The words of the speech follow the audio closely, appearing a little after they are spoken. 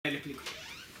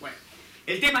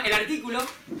El artículo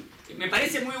me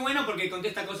parece muy bueno porque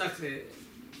contesta cosas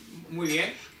muy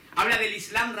bien. Habla del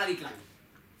Islam radical.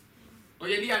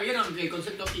 Hoy en día, ¿vieron el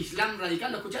concepto Islam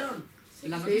radical? ¿Lo escucharon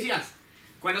en las noticias?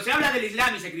 Cuando se habla del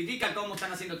Islam y se critica cómo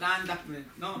están haciendo tantas,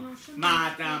 ¿no?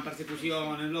 Matan,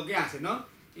 persecuciones, lo que hacen, ¿no?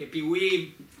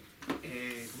 Pigüí,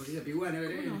 ¿cómo se dice pigüí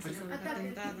en español?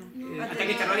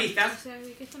 Ataques terroristas.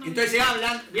 Entonces se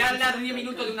hablan, voy a hablar 10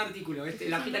 minutos de un artículo,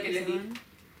 la cita que les di.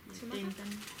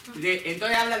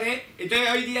 Entonces habla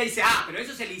entonces hoy día dice, pero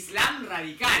eso es el Islam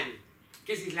radical.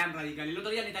 ¿Qué es Islam radical? El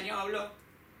otro día Netanyahu habló,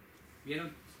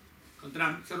 ¿vieron? Con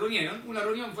Trump, se reunieron, una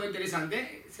reunión fue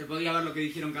interesante, se podía ver lo que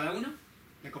dijeron cada uno,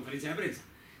 la conferencia de prensa.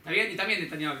 ¿Está bien? Y también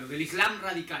Netanyahu habló del Islam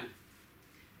radical.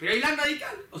 Pero el Islam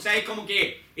radical, o sea, es como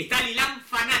que está el Islam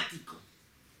fanático.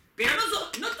 Pero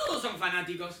no todos son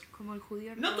fanáticos. Como el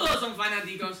judío. No todos son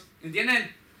fanáticos,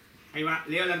 ¿entienden? Ahí va,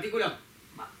 leo el artículo.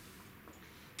 Va.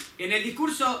 En el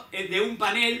discurso de un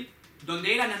panel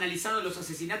donde eran analizados los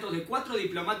asesinatos de 4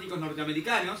 diplomáticos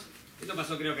norteamericanos, esto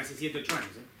pasó creo que hace 7 o 8 años,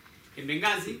 en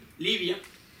Benghazi, Libia,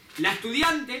 la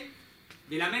estudiante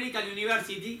de la American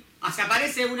University, se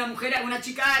aparece una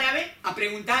chica árabe a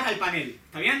preguntar al panel,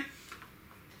 ¿está bien?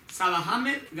 Sabah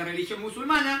Ahmed, de religión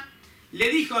musulmana, le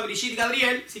dijo a Brigitte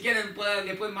Gabriel, si quieren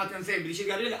después mátense, Brigitte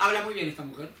Gabriel habla muy bien esta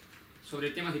mujer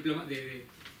sobre temas diplomáticos.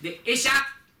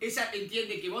 Ella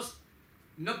entiende que vos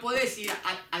no podés ir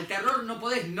al terror, no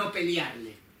podés no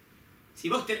pelearle. Si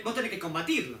vos tenés que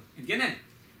combatirlo, ¿entienden?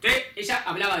 Entonces ella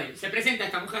hablaba de él. Se presenta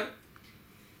esta mujer,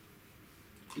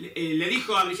 le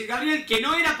dijo a Brigitte Gabriel que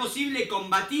no era posible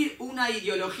combatir una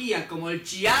ideología como el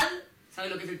jihad. ¿Sabe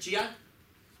lo que es el jihad?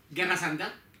 Guerra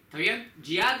Santa. ¿Está bien?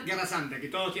 Jihad, Guerra Santa, que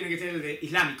todos tienen que ser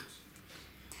islámicos.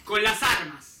 Con las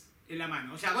armas en la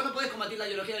mano. O sea, vos no podés combatir la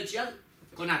ideología del jihad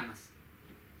con armas.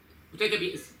 ¿Usted qué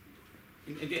piensa?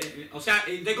 O sea,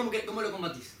 entonces ¿cómo lo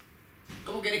combatís?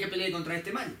 ¿Cómo querés que pelee contra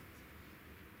este mal?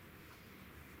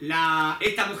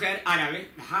 Esta mujer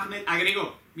árabe, la Ahmed,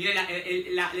 agregó, miren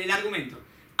el argumento.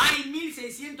 Hay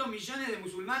 1.600 millones de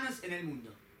musulmanes en el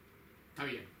mundo. Está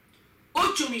bien.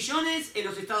 8 millones en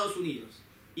los Estados Unidos.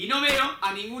 Y no veo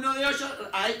a ninguno de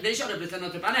ellos representando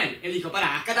este panel. Él dijo,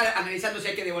 acá está analizando si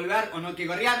hay que devolver o no hay que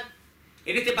guerrear.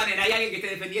 En este panel, ¿hay alguien que esté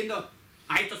defendiendo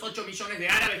a estos 8 millones de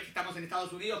árabes que estamos en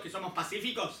Estados Unidos, que somos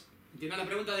pacíficos? ¿Entienden la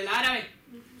pregunta de la árabe?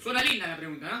 Suena linda la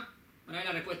pregunta, ¿no? Bueno, ahí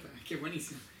la respuesta. Qué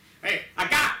buenísimo.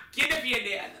 Acá, ¿quién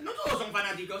defiende? No todos son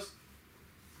fanáticos.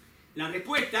 La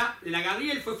respuesta de la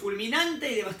Gabriel fue fulminante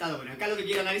y devastadora. Acá lo que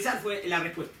quiero analizar fue la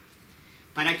respuesta.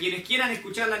 Para quienes quieran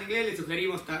escucharla en inglés, les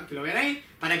sugerimos que lo vean ahí.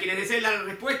 Para quienes deseen las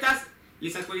respuestas,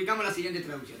 les adjudicamos la siguiente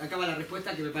traducción. Acá va la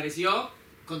respuesta que me pareció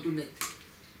contundente.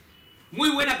 Muy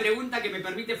buena pregunta que me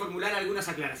permite formular algunas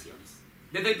aclaraciones.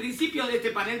 Desde el principio de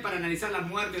este panel para analizar las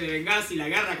muertes de Benghazi y la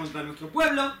guerra contra nuestro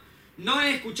pueblo, no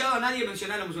he escuchado a nadie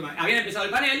mencionar a los musulmanes. Habían empezado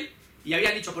el panel y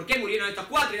habían dicho por qué murieron estos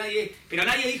 4, pero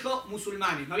nadie dijo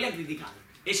musulmanes, no habían criticado.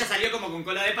 Ella salió como con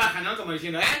cola de paja, ¿no? Como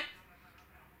diciendo,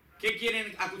 ¿qué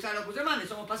quieren acusar a los musulmanes?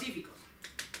 Somos pacíficos.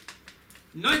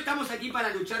 No estamos aquí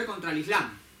para luchar contra el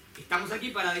Islam. Estamos aquí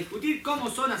para discutir cómo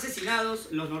son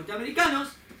asesinados los norteamericanos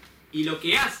y lo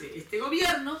que hace este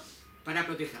gobierno para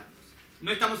protegernos.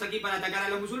 No estamos aquí para atacar a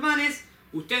los musulmanes.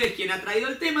 Ustedes, quien ha traído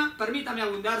el tema, permítame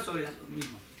abundar sobre lo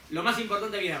mismo. Lo más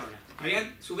importante viene ahora. ¿Está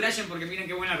bien? Subrayen porque miren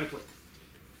qué buena respuesta.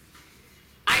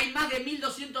 Hay más de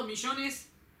 1.200 millones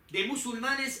de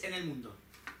musulmanes en el mundo.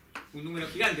 Un número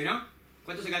gigante, ¿no?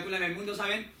 ¿Cuánto se calcula en el mundo,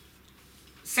 saben?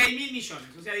 6.000 millones.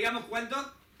 O sea, digamos,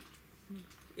 ¿cuánto?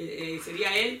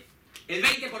 Sería el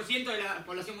 20% de la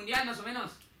población mundial, más o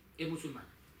menos, es musulmana.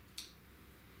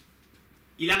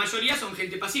 Y la mayoría son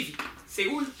gente pacífica.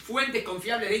 Según fuentes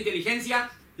confiables de inteligencia,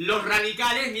 los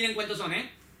radicales, miren cuántos son,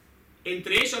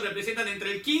 entre ellos representan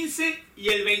entre el 15 y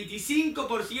el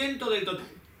 25% del total.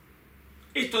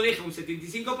 Esto deja un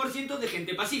 75% de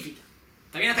gente pacífica.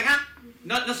 ¿Está bien hasta acá?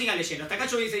 No sigan leyendo. Hasta acá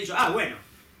yo hubiese dicho, bueno,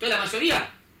 entonces la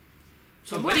mayoría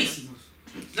son buenísimos,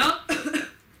 ¿no?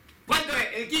 ¿Cuánto es?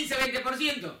 El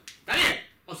 15-20%. ¿Está bien?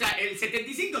 O sea, el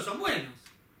 75% son buenos.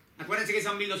 Acuérdense que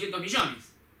son 1.200 millones.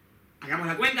 ¿Hagamos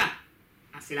la cuenta?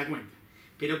 Hace la cuenta.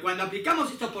 Pero cuando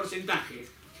aplicamos estos porcentajes,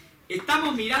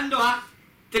 estamos mirando a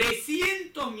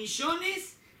 300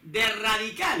 millones de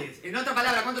radicales. En otra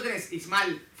palabra, ¿cuánto tenés,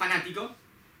 Ismael, fanático?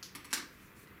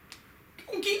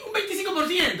 Un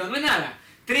 25%, no es nada.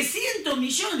 300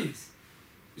 millones.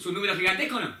 ¿Es un número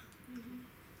gigantesco o no?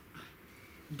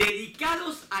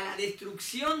 Dedicados a la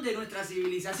destrucción de nuestra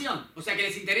civilización. O sea que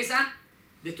les interesa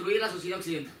destruir la sociedad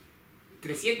occidental.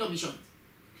 300 millones.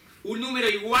 Un número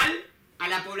igual a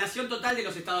la población total de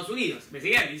los Estados Unidos. ¿Me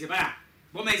siguen? Dice,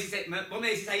 vos me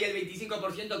decís ahí el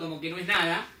 25% como que no es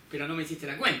nada. pero no me hiciste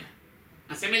la cuenta.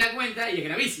 Haceme la cuenta y es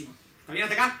gravísimo. ¿Está bien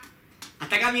hasta acá?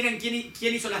 Hasta acá miren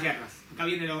quién hizo las guerras. Acá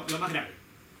viene lo más grave.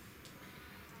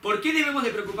 ¿Por qué debemos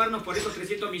de preocuparnos por esos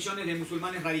 300 millones de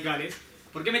musulmanes radicales?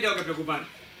 ¿Por qué me tengo que preocupar?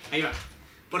 Ahí va.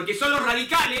 Porque son los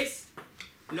radicales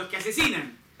los que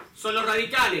asesinan. Son los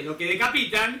radicales los que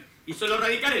decapitan. Y son los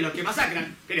radicales los que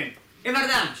masacran. Miren, es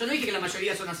verdad, yo no dije que la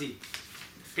mayoría son así.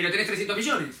 Pero tenés 300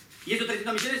 millones. Y esos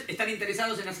 300 millones están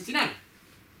interesados en asesinar.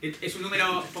 Es un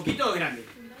número poquito o grande.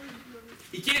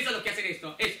 ¿Y quiénes son los que hacen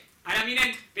esto? Eso. Ahora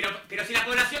miren, pero si la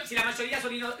población, si la mayoría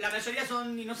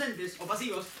son inocentes o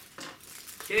pasivos,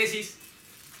 ¿qué decís?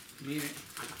 Miren,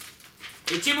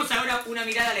 acá. Echemos ahora una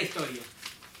mirada a la historia.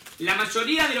 La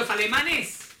mayoría de los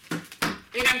alemanes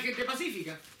eran gente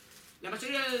pacífica. La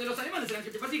mayoría de los alemanes eran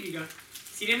gente pacífica.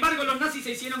 Sin embargo, los nazis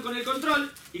se hicieron con el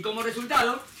control y como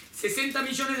resultado, 60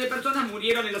 millones de personas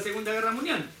murieron en la Segunda Guerra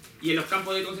Mundial y en los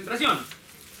campos de concentración.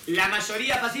 La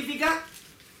mayoría pacífica,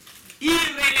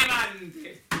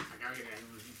 irrelevante.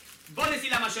 Vos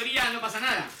decís la mayoría no pasa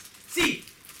nada. Sí,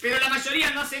 pero la mayoría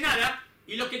no hace nada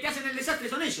y los que te hacen el desastre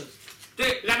son ellos.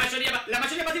 Entonces, la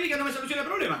mayoría pacífica no me soluciona el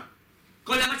problema.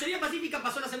 Con la mayoría pacífica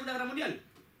pasó la Segunda Guerra Mundial.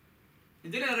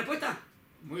 ¿Entienden la respuesta?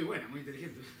 Muy buena, muy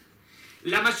inteligente.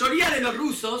 La mayoría de los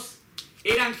rusos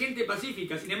eran gente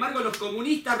pacífica. Sin embargo, los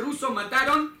comunistas rusos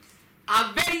mataron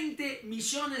a 20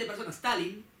 millones de personas.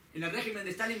 Stalin, en el régimen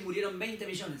de Stalin murieron 20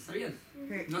 millones, ¿sabían?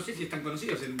 No sé si están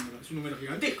conocidos el número, es un número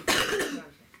gigantesco.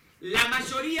 La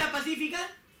mayoría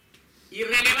pacífica,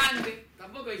 irrelevante,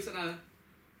 tampoco hizo nada.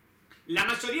 La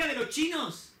mayoría de los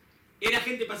chinos era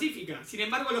gente pacífica. Sin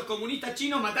embargo, los comunistas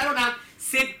chinos mataron a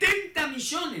 70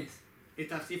 millones.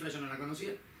 Esta cifra yo no la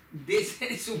conocía. De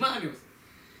seres humanos.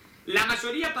 La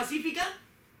mayoría pacífica,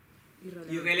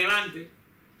 irrelevante.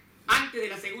 Antes de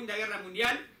la Segunda Guerra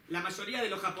Mundial, la mayoría de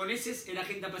los japoneses era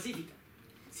gente pacífica.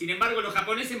 Sin embargo, los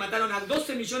japoneses mataron a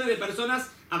 12 millones de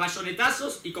personas a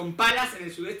bayonetazos y con palas en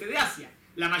el sudeste de Asia.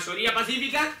 La mayoría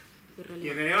pacífica,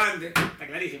 irrelevante. Está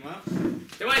clarísimo, ¿no?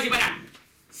 Te voy a decir, pará.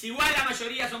 Si igual la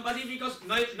mayoría son pacíficos,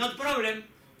 not problem.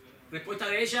 Respuesta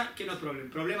de ella, que not problem.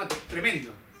 Problema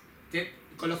tremendo.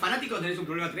 Con los fanáticos tenés un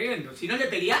problema tremendo. Si no le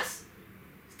peleás,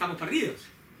 estamos perdidos.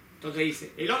 Entonces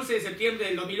dice, el 11 de septiembre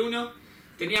del 2001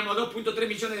 teníamos 2.3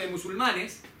 millones de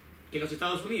musulmanes en los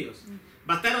Estados Unidos.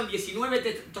 Bastaron 19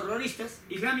 terroristas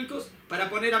islámicos para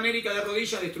poner a América de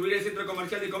rodillas, destruir el centro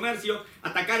comercial de comercio,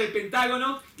 atacar el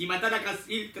Pentágono y matar a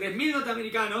casi 3.000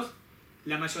 norteamericanos,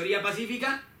 la mayoría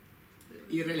pacífica,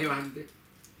 irrelevante.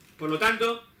 Por lo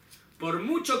tanto, por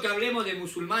mucho que hablemos de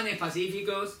musulmanes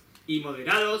pacíficos y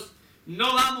moderados,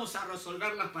 no vamos a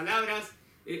resolver las palabras,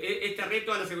 este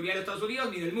reto a la seguridad de los Estados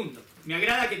Unidos ni del mundo. Me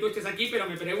agrada que tú estés aquí, pero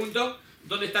me pregunto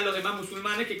dónde están los demás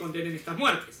musulmanes que condenen estas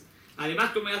muertes.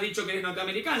 Además, tú me has dicho que eres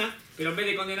norteamericana, pero en vez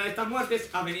de condenar estas muertes,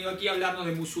 has venido aquí a hablarnos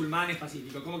de musulmanes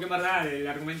pacíficos. Como que en verdad el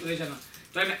argumento de ella no.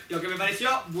 Entonces, lo que me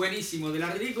pareció buenísimo de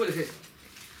la ridícula es esto.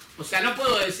 O sea, no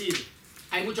puedo decir,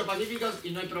 hay muchos pacíficos y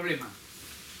no hay problema.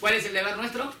 ¿Cuál es el deber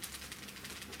nuestro?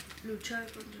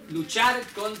 Luchar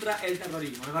contra el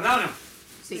terrorismo. ¿Es verdad o no?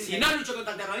 Sí. Si no lucho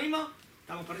contra el terrorismo,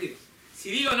 estamos perdidos. Si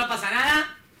digo no pasa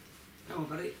nada, estamos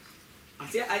perdidos.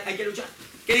 Así hay que luchar.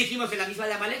 ¿Qué dijimos en la misma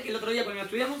de Amalek el otro día cuando la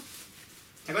estudiamos?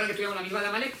 ¿Se acuerdan que estudiamos la misma de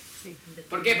Amalek? Sí.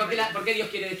 ¿Por qué Dios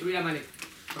quiere destruir a Amalek?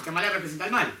 Porque Amalek representa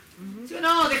el mal.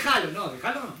 No, déjalo.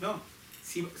 No.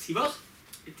 Si vos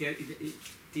te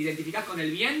identificás con el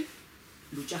bien,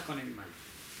 luchás con el mal.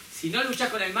 Si no luchás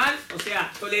con el mal, o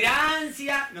sea,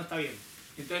 tolerancia, no está bien.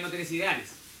 Entonces no tenés ideales.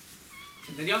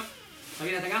 ¿Se entendió? ¿Está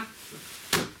bien hasta acá?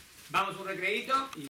 Vamos un recreíto y...